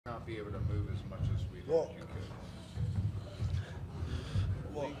be able to move as much as we hoped you could.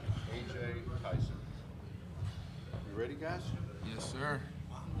 Malik, AJ, Tyson. You ready, guys? Yes, sir.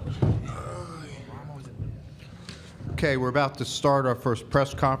 Okay, we're about to start our first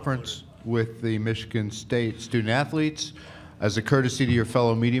press conference with the Michigan State student athletes. As a courtesy to your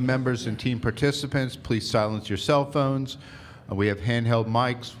fellow media members and team participants, please silence your cell phones. We have handheld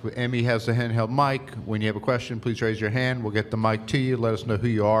mics. Emmy has a handheld mic. When you have a question, please raise your hand. We'll get the mic to you. Let us know who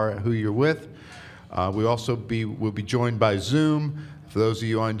you are and who you're with. We'll be joined by Zoom. For those of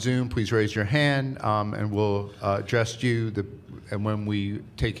you on Zoom, please raise your hand, and we'll address you and when we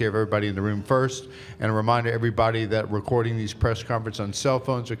take care of everybody in the room first. And a reminder to everybody that recording these press conferences on cell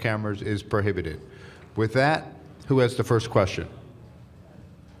phones or cameras is prohibited. With that, who has the first question?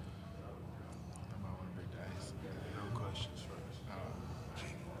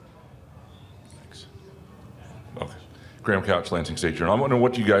 Okay. Graham Couch, Lansing State Journal. I'm wondering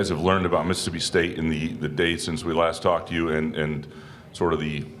what you guys have learned about Mississippi State in the days since we last talked to you, and sort of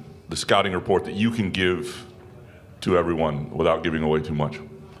the scouting report that you can give to everyone without giving away too much.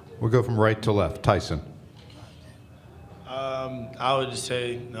 We'll go from right to left. Tyson. I would just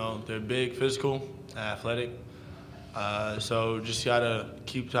say, they're big, physical, athletic. So just gotta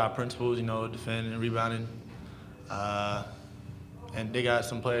keep to our principles, defending and rebounding. And they got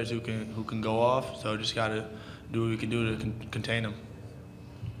some players who can go off. So just gotta do what we can do to contain them.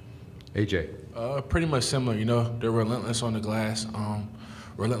 AJ. Pretty much similar. They're relentless on the glass,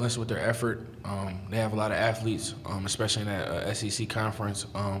 relentless with their effort. They have a lot of athletes, especially in that SEC conference,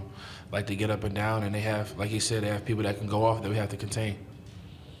 like to get up and down, and they have, like he said, they have people that can go off that we have to contain.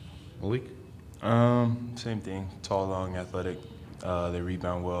 Malik? Same thing. Tall, long, athletic. They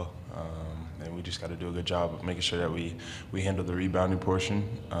rebound well, and we just got to do a good job of making sure that we handle the rebounding portion,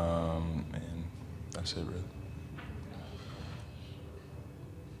 and that's it, really.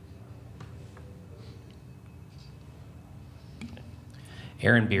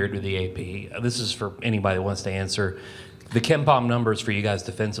 Aaron Beard with the AP. This is for anybody that wants to answer. The KenPom numbers for you guys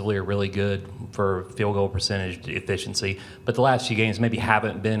defensively are really good for field goal percentage efficiency, but the last few games maybe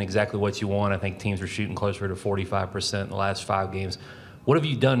haven't been exactly what you want. I think teams are shooting closer to 45% in the last 5 games. What have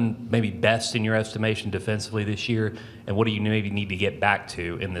you done maybe best in your estimation defensively this year, and what do you maybe need to get back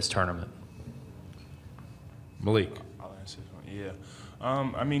to in this tournament? Malik. I'll answer this one. Yeah.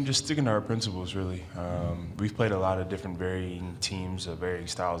 Just sticking to our principles, really. We've played a lot of different varying teams, varying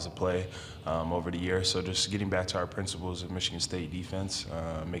styles of play over the years. So just getting back to our principles of Michigan State defense,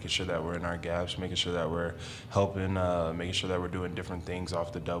 making sure that we're in our gaps, making sure that we're helping, making sure that we're doing different things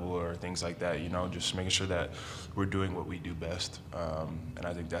off the double or things like that, just making sure that we're doing what we do best. And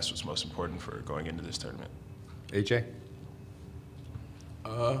I think that's what's most important for going into this tournament. AJ?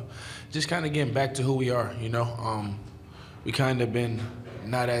 Just kind of getting back to who we are, We kind of been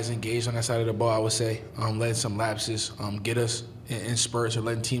not as engaged on that side of the ball, I would say. Letting some lapses get us in spurts, or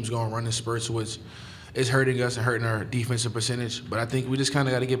letting teams go and run in spurts, which is hurting us and hurting our defensive percentage. But I think we just kind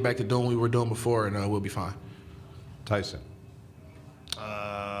of got to get back to doing what we were doing before, and we'll be fine. Tyson.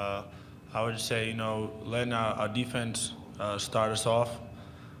 I would just say, letting our defense start us off.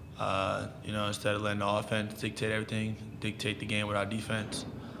 Instead of letting the offense dictate everything, dictate the game with our defense,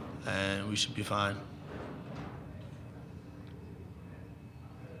 and we should be fine.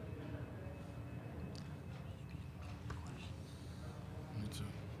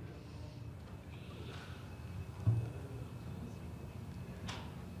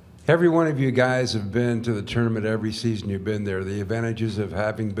 Every one of you guys have been to the tournament every season you've been there. The advantages of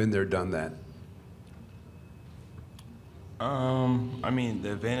having been there, done that.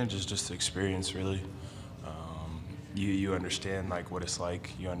 The advantage is just the experience, really. You understand what it's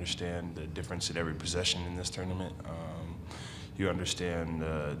like. You understand the difference in every possession in this tournament. You understand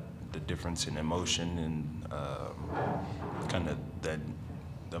the difference in emotion and kind of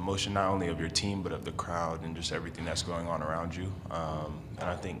the emotion not only of your team but of the crowd and just everything that's going on around you. And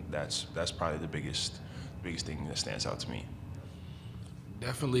I think that's probably the biggest thing that stands out to me.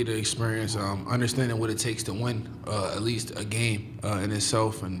 Definitely the experience, understanding what it takes to win at least a game in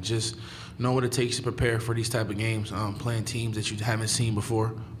itself, and just know what it takes to prepare for these type of games, playing teams that you haven't seen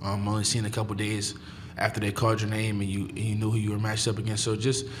before, only seen a couple days after they called your name and you knew who you were matched up against. So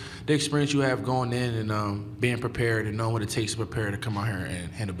just the experience you have going in and being prepared and knowing what it takes to prepare to come out here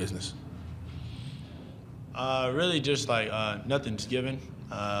and handle business. Really just nothing's given.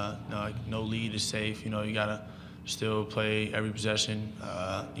 No lead is safe. You gotta still play every possession.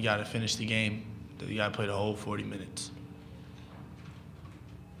 You gotta finish the game. You gotta play the whole 40 minutes.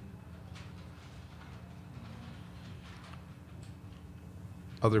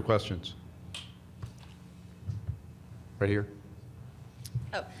 Other questions? Right here.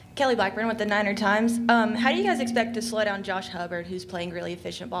 Oh, Kelly Blackburn with the Niner Times. How do you guys expect to slow down Josh Hoggard, who's playing really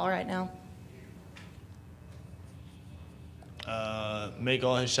efficient ball right now? Make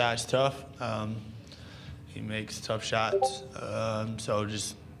all his shots tough. He makes tough shots, so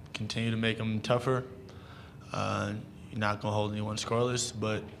just continue to make them tougher. You're not going to hold anyone scoreless,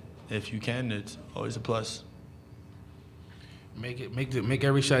 but if you can, it's always a plus. Make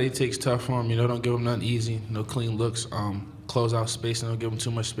every shot he takes tough for him. Don't give him nothing easy. No clean looks. Close out space and don't give him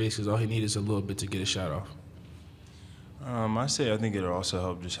too much space because all he needs is a little bit to get a shot off. I think it'll also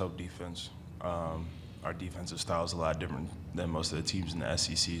help defense. Our defensive style is a lot different than most of the teams in the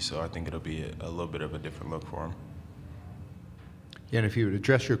SEC, so I think it'll be a little bit of a different look for him. Yeah, and if you would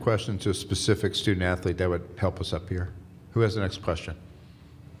address your question to a specific student athlete, that would help us up here. Who has the next question?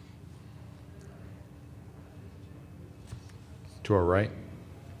 To our right.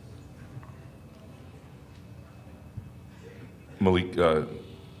 Malik,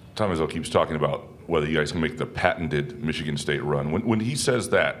 Tom Izzo keeps talking about whether you guys can make the patented Michigan State run. When he says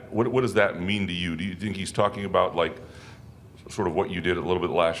that, what does that mean to you? Do you think he's talking about like sort of what you did a little bit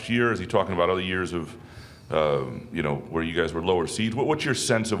last year? Is he talking about other years of, where you guys were lower seeds? What's your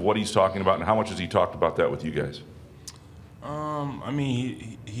sense of what he's talking about, and how much has he talked about that with you guys?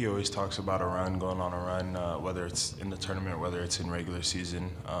 He always talks about a run, going on a run, whether it's in the tournament, whether it's in regular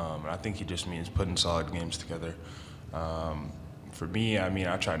season. And I think he just means putting solid games together. For me,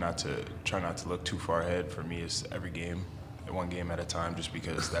 I try not to look too far ahead. For me, it's every game, one game at a time, just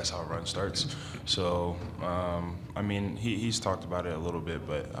because that's how a run starts. So, he's talked about it a little bit,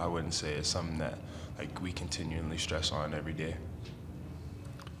 but I wouldn't say it's something that we continually stress on every day.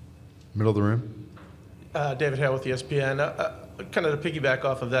 Middle of the room. David Hale with ESPN. Kind of to piggyback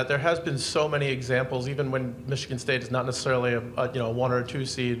off of that, there has been so many examples, even when Michigan State is not necessarily a 1 or a 2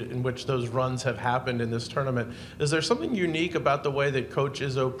 seed, in which those runs have happened in this tournament. Is there something unique about the way that Coach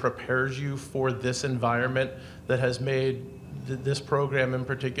Izzo prepares you for this environment that has made this program in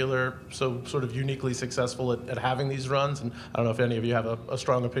particular so sort of uniquely successful at having these runs? And I don't know if any of you have a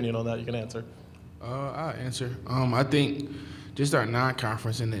strong opinion on that. You can answer. I'll answer. I think just our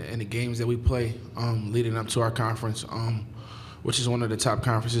non-conference and the games that we play leading up to our conference, which is one of the top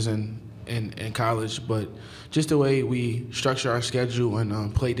conferences in college, but just the way we structure our schedule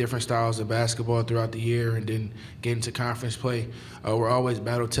and play different styles of basketball throughout the year and then get into conference play, we're always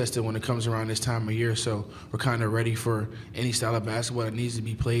battle-tested when it comes around this time of year, so we're kind of ready for any style of basketball that needs to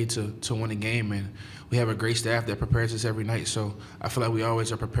be played to win a game, and we have a great staff that prepares us every night, so I feel like we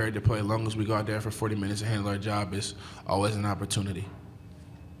always are prepared to play. As long as we go out there for 40 minutes and handle our job, it's always an opportunity.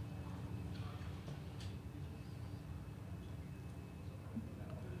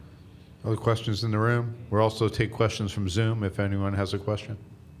 Other questions in the room? We'll also take questions from Zoom if anyone has a question.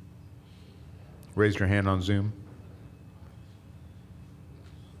 Raise your hand on Zoom.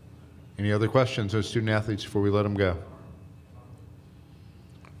 Any other questions of student athletes before we let them go?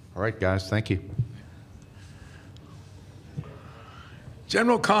 All right, guys, thank you.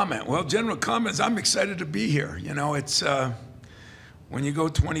 General comment. Well, general comments, I'm excited to be here. It's when you go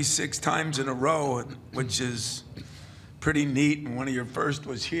 26 times in a row, which is pretty neat, and one of your first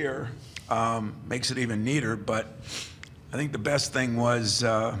was here, makes it even neater. But I think the best thing was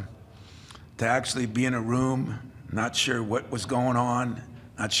to actually be in a room, not sure what was going on,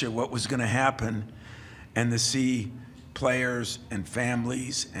 not sure what was going to happen, and to see players and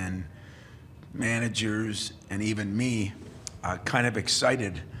families and managers and even me kind of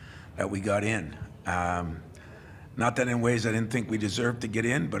excited that we got in. Not that in ways I didn't think we deserved to get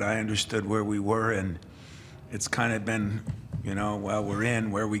in, but I understood where we were, and it's kind of been, well, we're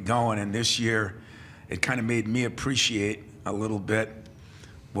in, where are we going? And this year, it kind of made me appreciate a little bit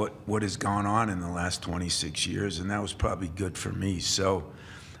what has gone on in the last 26 years, and that was probably good for me. So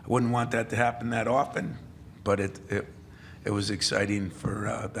I wouldn't want that to happen that often, but it was exciting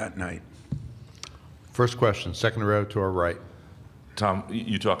for that night. First question, second row to our right. Tom,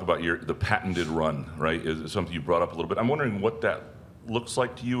 you talk about the patented run, right? Is it something you brought up a little bit? I'm wondering what that looks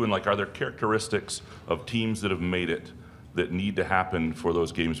like to you, and are there characteristics of teams that have made it that need to happen for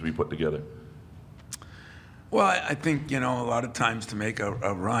those games to be put together? Well, I think, a lot of times to make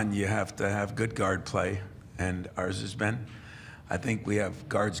a run, you have to have good guard play, and ours has been. I think we have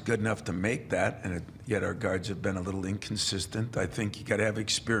guards good enough to make that, and yet our guards have been a little inconsistent. I think you got to have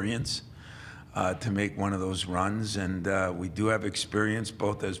experience to make one of those runs, and we do have experience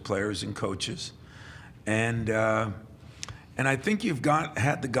both as players and coaches. And I think you've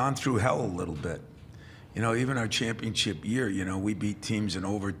had to gone through hell a little bit. Even our championship year, we beat teams in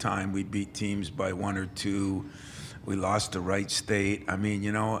overtime. We beat teams by 1 or 2. We lost to Wright State. I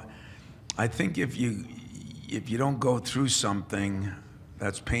think if you don't go through something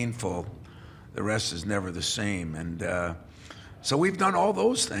that's painful, the rest is never the same. And so we've done all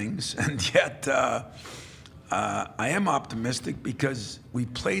those things, and yet I am optimistic because we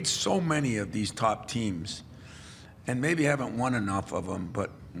played so many of these top teams, and maybe haven't won enough of them,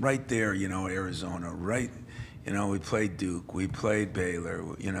 but right there, you know, Arizona, right, you know, we played Duke, we played Baylor,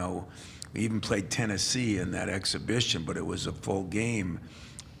 you know, we even played Tennessee in that exhibition, but it was a full game.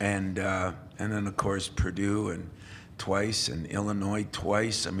 And then, of course, Purdue and twice, and Illinois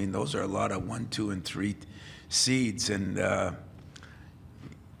twice. I mean, those are a lot of 1, 2, and 3 seeds, and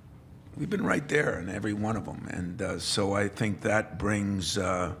we've been right there in every one of them. And so I think that brings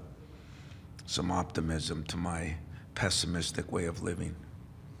some optimism to my pessimistic way of living.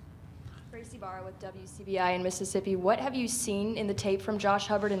 Barra with WCBI in Mississippi. What have you seen in the tape from Josh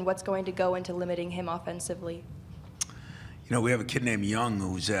Hubbard, and what's going to go into limiting him offensively? You know, we have a kid named Young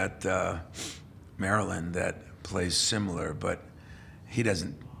who's at Maryland that plays similar, but he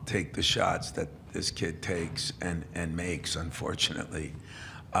doesn't take the shots that this kid takes and makes, unfortunately.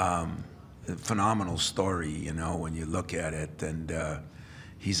 Phenomenal story, you know, when you look at it. And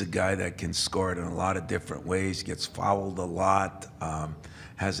he's a guy that can score it in a lot of different ways, gets fouled a lot,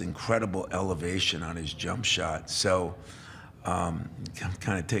 has incredible elevation on his jump shot. So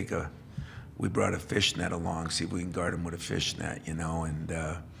kind of we brought a fishnet along, see if we can guard him with a fishnet, you know.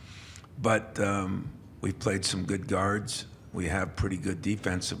 And but we've played some good guards. We have pretty good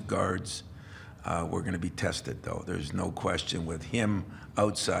defensive guards. We're going to be tested, though. There's no question with him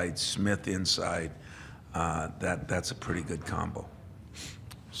outside, Smith inside. That's a pretty good combo.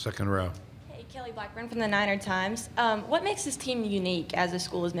 Second row. Kelly Blackburn from the Niner Times. What makes this team unique as the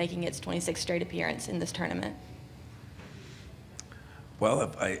school is making its 26th straight appearance in this tournament?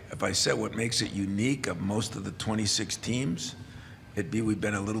 Well, if I said what makes it unique of most of the 26 teams, it'd be we've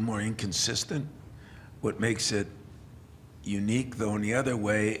been a little more inconsistent. What makes it unique, though, in the other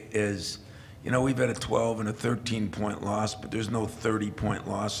way is, you know, we've had a 12 and a 13-point loss, but there's no 30-point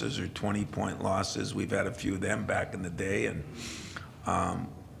losses or 20-point losses. We've had a few of them back in the day, and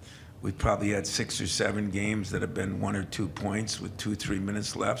we've probably had 6 or 7 games that have been 1 or 2 points with 2 or 3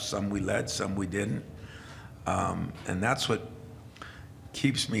 minutes left. Some we led, some we didn't. And that's what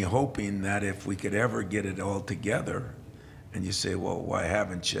keeps me hoping that if we could ever get it all together, and you say, well, why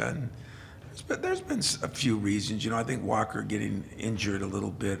haven't you? And there's been a few reasons. You know, I think Walker getting injured a little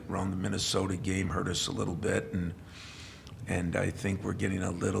bit around the Minnesota game hurt us a little bit. And I think we're getting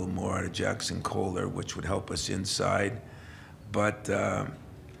a little more out of Jackson Kohler, which would help us inside. But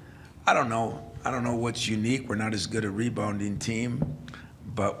I don't know. I don't know what's unique. We're not as good a rebounding team,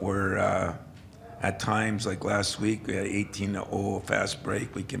 but we're at times, like last week, we had 18-0 fast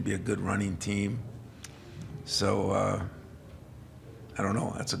break. We can be a good running team. So I don't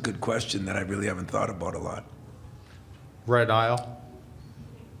know. That's a good question that I really haven't thought about a lot. Red aisle.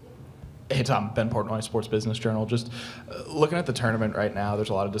 Hey, Tom, Ben Portnoy, Sports Business Journal. Just looking at the tournament right now, there's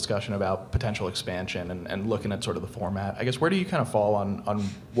a lot of discussion about potential expansion and looking at sort of the format. I guess, where do you kind of fall on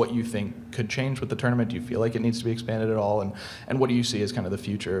what you think could change with the tournament? Do you feel like it needs to be expanded at all? And what do you see as kind of the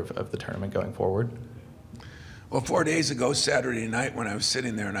future of the tournament going forward? Well, 4 days ago, Saturday night, when I was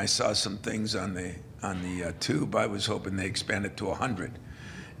sitting there and I saw some things on the tube, I was hoping they expanded to 100,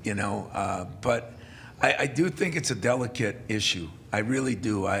 you know. But I do think it's a delicate issue. I really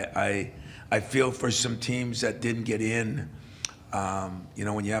do. I feel for some teams that didn't get in. You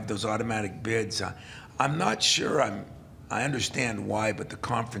know, when you have those automatic bids, I'm not sure. I understand why, but the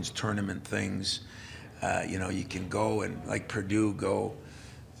conference tournament things, you know, you can go and, like Purdue, go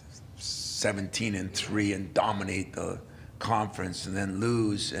 17-3 and dominate the conference and then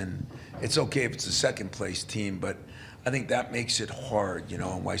lose. And it's okay if it's a second place team, but I think that makes it hard, you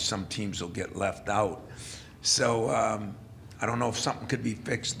know, and why some teams will get left out. So I don't know if something could be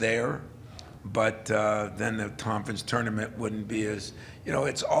fixed there, but then the conference tournament wouldn't be as, you know,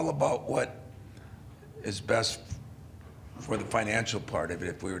 it's all about what is best for the financial part of it,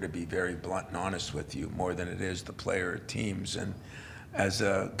 if we were to be very blunt and honest with you, more than it is the player teams. And as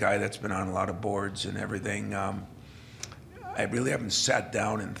a guy that's been on a lot of boards and everything, I really haven't sat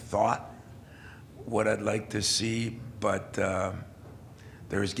down and thought what I'd like to see, but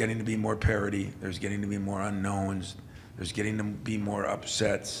there's getting to be more parity, there's getting to be more unknowns, there's getting to be more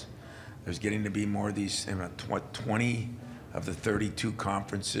upsets, there's getting to be more of these, 20 of the 32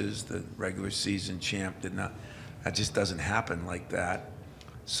 conferences, the regular season champ did not, that just doesn't happen like that.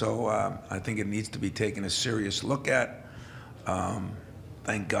 So I think it needs to be taken a serious look at.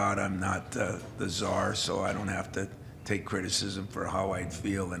 Thank God I'm not the czar, so I don't have to take criticism for how I'd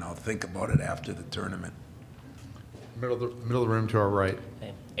feel, and I'll think about it after the tournament. Middle of the room to our right.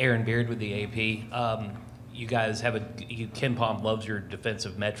 Aaron Beard with the AP. you guys have Ken Pom loves your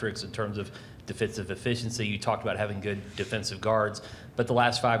defensive metrics in terms of defensive efficiency. You talked about having good defensive guards, but the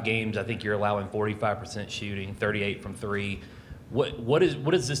last 5 games, I think you're allowing 45% shooting, 38 from 3. What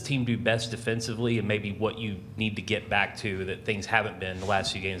does this team do best defensively, and maybe what you need to get back to that things haven't been the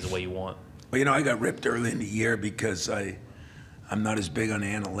last few games the way you want? Well, I got ripped early in the year because I'm not as big on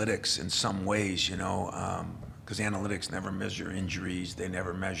analytics in some ways, because analytics never measure injuries. They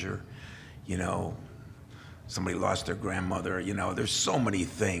never measure, somebody lost their grandmother. There's so many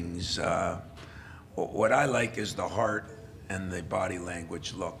things. What I like is the heart and the body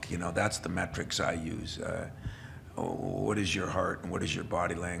language look. That's the metrics I use. What is your heart and what is your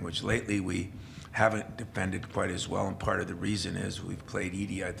body language? Lately, we haven't defended quite as well, and part of the reason is we've played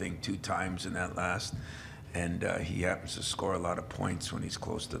Edey, I think, 2 times in that last, and he happens to score a lot of points when he's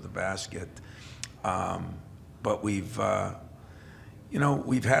close to the basket. But we've had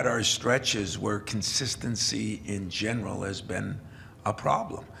our stretches where consistency in general has been a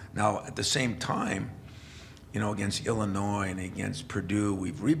problem. Now, at the same time, against Illinois and against Purdue,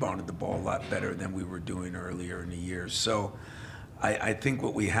 we've rebounded the ball a lot better than we were doing earlier in the year. So I think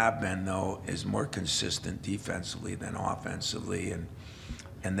what we have been, though, is more consistent defensively than offensively,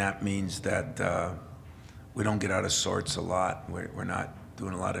 and that means that we don't get out of sorts a lot. We're not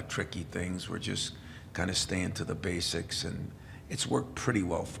doing a lot of tricky things. We're just kind of staying to the basics, and it's worked pretty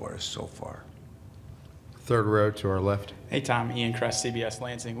well for us so far. Third row to our left. Hey, Tom. Ian Kress, CBS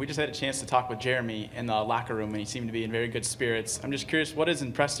Lansing. We just had a chance to talk with Jeremy in the locker room, and he seemed to be in very good spirits. I'm just curious, what has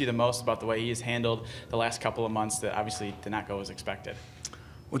impressed you the most about the way he has handled the last couple of months that obviously did not go as expected?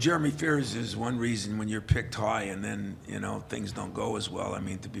 Well, Jeremy Fears is one reason when you're picked high and then, things don't go as well. I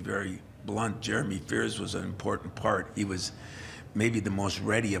mean, to be very blunt, Jeremy Fears was an important part. He was maybe the most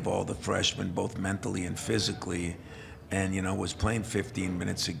ready of all the freshmen, both mentally and physically, and was playing 15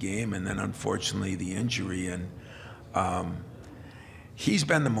 minutes a game, and then unfortunately the injury. And he's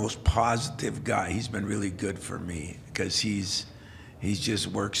been the most positive guy. He's been really good for me because he's just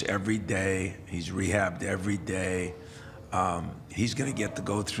works every day. He's rehabbed every day. He's going to get to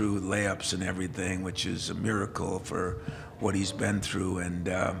go through layups and everything, which is a miracle for what he's been through. And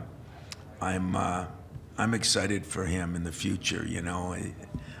I'm excited for him in the future.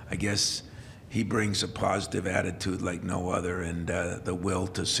 I guess he brings a positive attitude like no other, and the will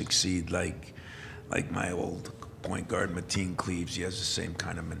to succeed like my old point guard, Mateen Cleaves. He has the same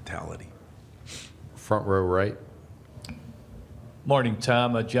kind of mentality. Front row right. Morning,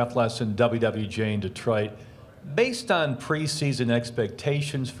 Tom. Jeff Lesson, WWJ in Detroit. Based on preseason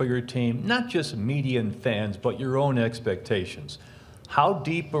expectations for your team, not just media and fans, but your own expectations, how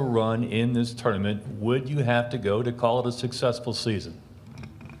deep a run in this tournament would you have to go to call it a successful season?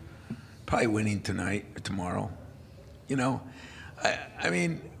 Probably winning tonight or tomorrow. I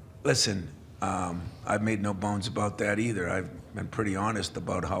mean, listen, I've made no bones about that either. I've been pretty honest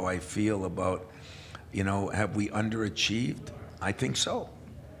about how I feel about, have we underachieved? I think so,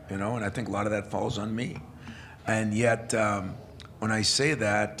 and I think a lot of that falls on me. And yet, when I say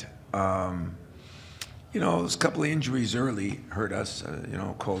that, those couple of injuries early hurt us,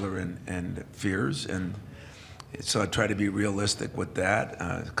 Kohler and Fears, and so I try to be realistic with that.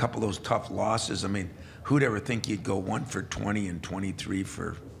 A couple of those tough losses. I mean, who'd ever think you'd go 1 for 20 and 23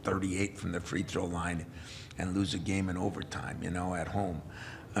 for 38 from the free throw line and lose a game in overtime, at home?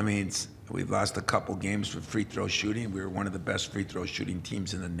 I mean, we've lost a couple games for free throw shooting. We were one of the best free throw shooting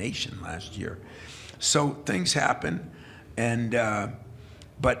teams in the nation last year. So things happen, and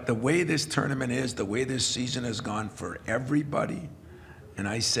but the way this tournament is, the way this season has gone for everybody, and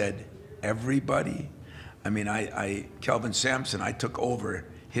I said everybody. I mean, Kelvin Sampson, I took over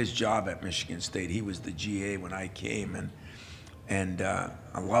his job at Michigan State. He was the GA when I came, and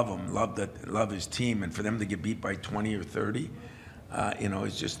I love him, love his team, and for them to get beat by 20 or 30,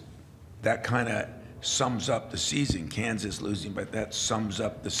 it's just that kind of sums up the season. Kansas losing, but that sums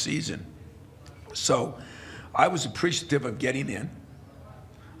up the season. So I was appreciative of getting in.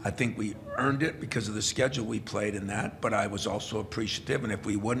 I think we earned it because of the schedule we played in that, but I was also appreciative, and if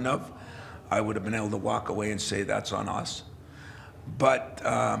we wouldn't have, I would have been able to walk away and say that's on us. But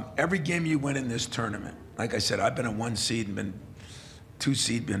every game you win in this tournament, like I said, I've been a 1 seed and been 2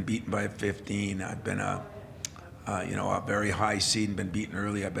 seed, been beaten by a 15. I've been a very high seed and been beaten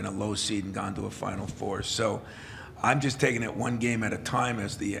early. I've been a low seed and gone to a Final Four. So I'm just taking it one game at a time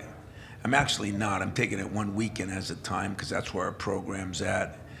I'm actually not. I'm taking it one weekend as a time because that's where our program's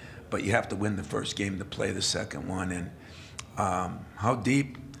at. But you have to win the first game to play the second one. And how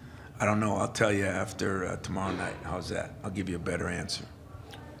deep? I don't know. I'll tell you after tomorrow night. How's that? I'll give you a better answer.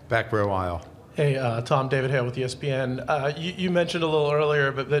 Back row aisle. Hey, Tom, David Hale with ESPN. You mentioned a little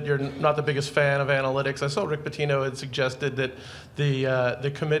earlier but that you're not the biggest fan of analytics. I saw Rick Pitino had suggested that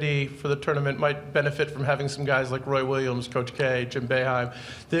the committee for the tournament might benefit from having some guys like Roy Williams, Coach K, Jim Boeheim,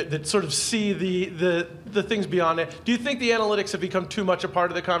 that sort of see the things beyond it. Do you think the analytics have become too much a part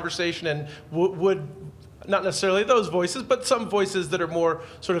of the conversation, and would not necessarily those voices, but some voices that are more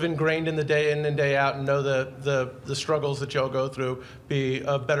sort of ingrained in the day in and day out and know the struggles that y'all go through be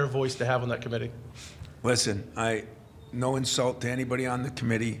a better voice to have on that committee? Listen, no insult to anybody on the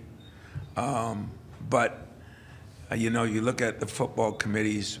committee, but you know, you look at the football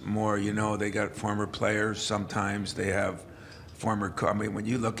committees more, you know, they got former players, sometimes they have former, I mean, when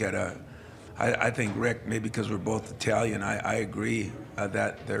you look at I think, Rick, maybe because we're both Italian, I agree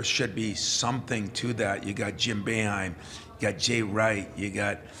that there should be something to that. You got Jim Boeheim, you got Jay Wright, you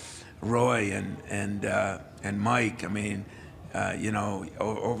got Roy and Mike. I mean, you know,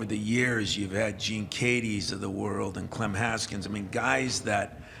 over the years, you've had Gene Cadys of the world and Clem Haskins. I mean, guys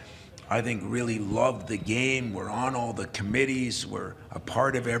that I think really loved the game, were on all the committees, were a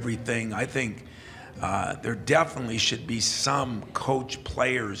part of everything. I think there definitely should be some coach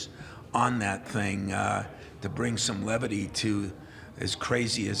players on that thing to bring some levity to as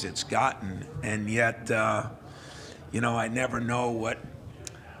crazy as it's gotten. And yet, you know, I never know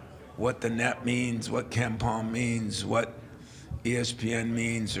what the net means, what KenPom means, what ESPN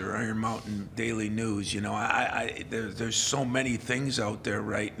means, or Iron Mountain Daily News. You know, there's so many things out there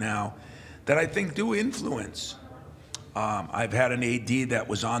right now that I think do influence. I've had an AD that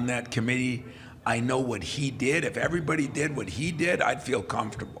was on that committee. I know what he did. If everybody did what he did, I'd feel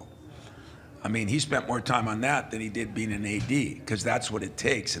comfortable. I mean, he spent more time on that than he did being an AD, because that's what it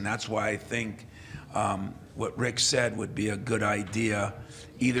takes. And that's why I think what Rick said would be a good idea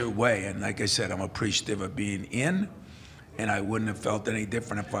either way. And like I said, I'm appreciative of being in, and I wouldn't have felt any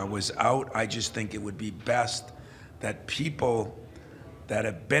different if I was out. I just think it would be best that people that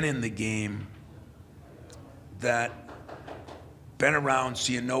have been in the game, that been around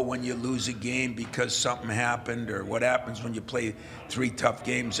so you know when you lose a game because something happened, or what happens when you play 3 tough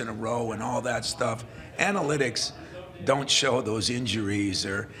games in a row and all that stuff. Analytics don't show those injuries,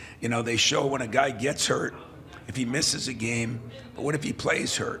 or, you know, they show when a guy gets hurt, if he misses a game, but what if he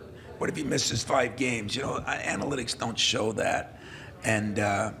plays hurt? What if he misses 5 games? You know, analytics don't show that. And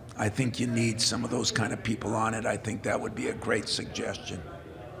I think you need some of those kind of people on it. I think that would be a great suggestion.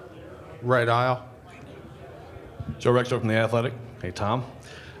 Right aisle. Joe Rexdorf from The Athletic. Hey, Tom.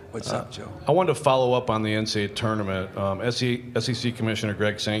 What's up, Joe? I wanted to follow up on the NCAA tournament. SEC Commissioner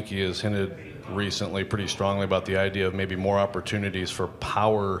Greg Sankey has hinted recently pretty strongly about the idea of maybe more opportunities for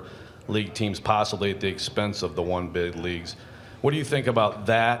power league teams, possibly at the expense of the one bid leagues. What do you think about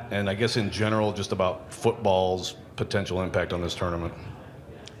that, and I guess in general just about football's potential impact on this tournament?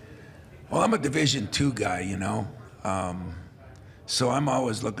 Well, I'm a Division II guy, you know, so I'm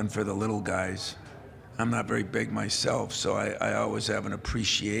always looking for the little guys. I'm not very big myself, so I always have an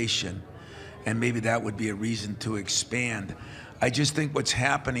appreciation, and maybe that would be a reason to expand. I just think what's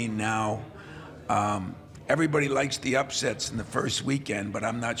happening now, everybody likes the upsets in the first weekend, but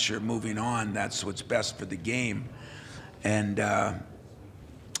I'm not sure moving on that's what's best for the game. And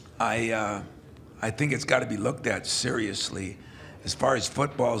I think it's got to be looked at seriously. As far as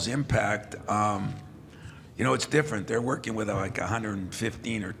football's impact, you know, it's different. They're working with like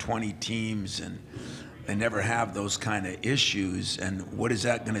 115 or 20 teams, and they never have those kind of issues. And what is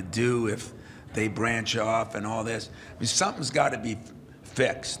that going to do if they branch off and all this? I mean, something's got to be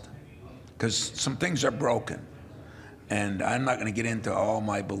fixed, because some things are broken. And I'm not going to get into all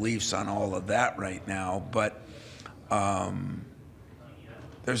my beliefs on all of that right now, but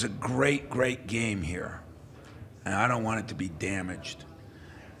there's a great, great game here, and I don't want it to be damaged.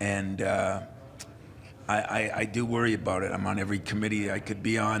 And I do worry about it. I'm on every committee I could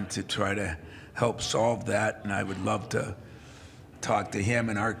be on to try to help solve that, and I would love to talk to him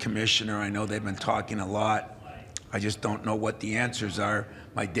and our commissioner. I know they've been talking a lot. I just don't know what the answers are.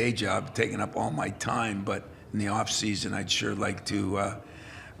 My day job taking up all my time, but in the off season, I'd sure like to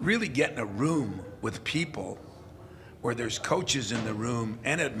really get in a room with people where there's coaches in the room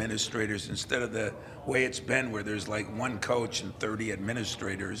and administrators, instead of the way it's been where there's like one coach and 30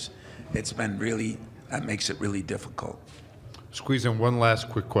 administrators. It's been really, that makes it really difficult. Squeeze in one last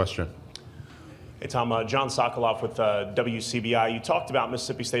quick question. Hey, Tom, John Sokoloff with WCBI. You talked about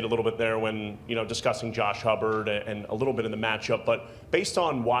Mississippi State a little bit there when, you know, discussing Josh Hubbard and a little bit in the matchup, but based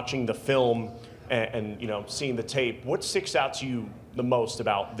on watching the film and you know, seeing the tape, what sticks out to you the most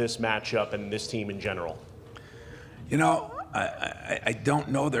about this matchup and this team in general? You know, I don't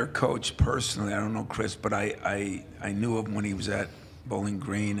know their coach personally. I don't know Chris, but I knew him when he was at Bowling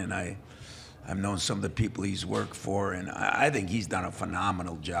Green, and I I've known some of the people he's worked for, and I think he's done a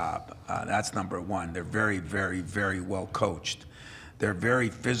phenomenal job. That's number one. They're very, very, very well coached. They're very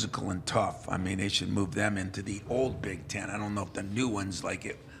physical and tough. I mean, they should move them into the old Big Ten. I don't know if the new one's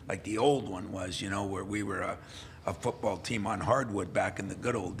like the old one was, you know, where we were a football team on hardwood back in the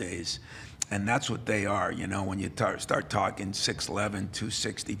good old days. And that's what they are, you know, when you start talking 6'11",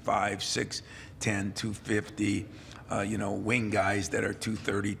 265, 6'10", 250, you know, wing guys that are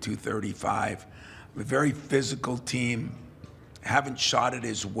 230, 235. A very physical team. Haven't shot it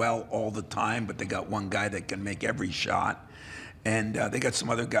as well all the time, but they got one guy that can make every shot. And they got some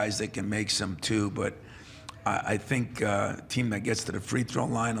other guys that can make some too, but I think a team that gets to the free throw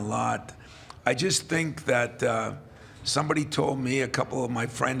line a lot. I just think that somebody told me, a couple of my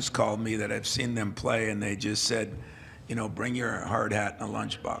friends called me that I've seen them play, and they just said, you know, bring your hard hat in a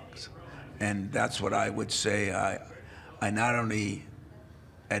lunchbox. And that's what I would say. I not only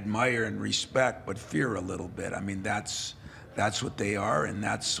admire and respect, but fear a little bit. I mean, that's what they are, and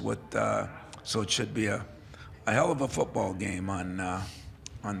that's what. So it should be a hell of a football game on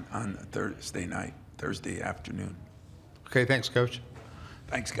Thursday afternoon. Okay, thanks, Coach.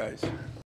 Thanks, guys.